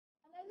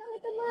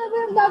ba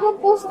yung bagong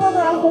post na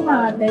ako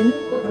natin?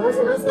 Kasi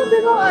nasabi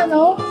ko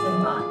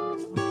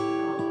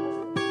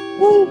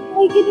Uy,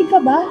 may kinig ka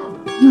ba?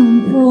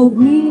 Yung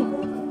pogi.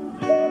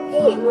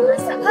 Eh, wala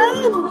saan?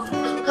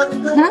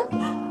 Ha?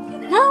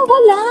 Ha?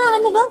 Wala.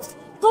 Ano ba?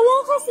 Wala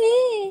kasi.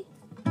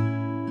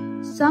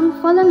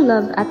 Some fall in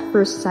love at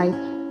first sight,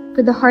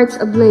 with the hearts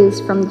ablaze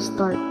from the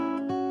start.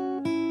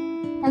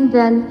 And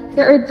then,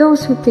 there are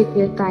those who take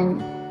their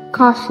time,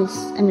 cautious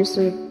and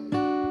reserved.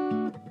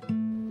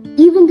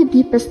 Even the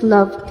deepest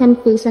love can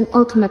face an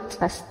ultimate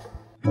test.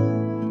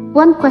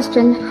 One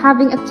question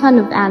having a ton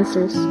of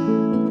answers.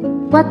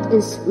 What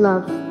is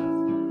love?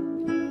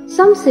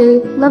 Some say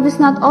love is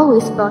not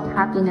always about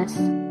happiness.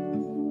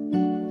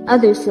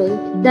 Others say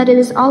that it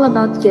is all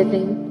about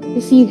giving,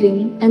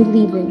 receiving, and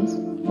leaving.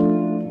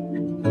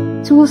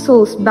 Two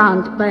souls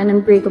bound by an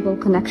unbreakable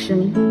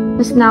connection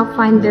must now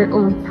find their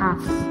own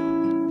paths.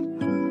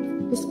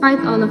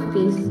 Despite all of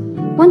these,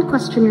 one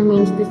question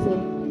remains the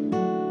same.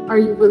 Are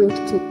you willing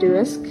to take the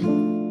risk?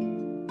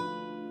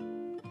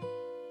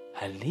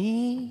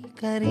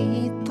 Halika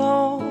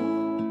rito,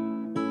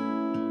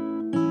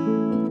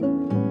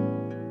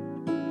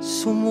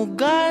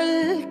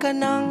 sumugal ka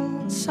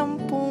ng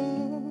 10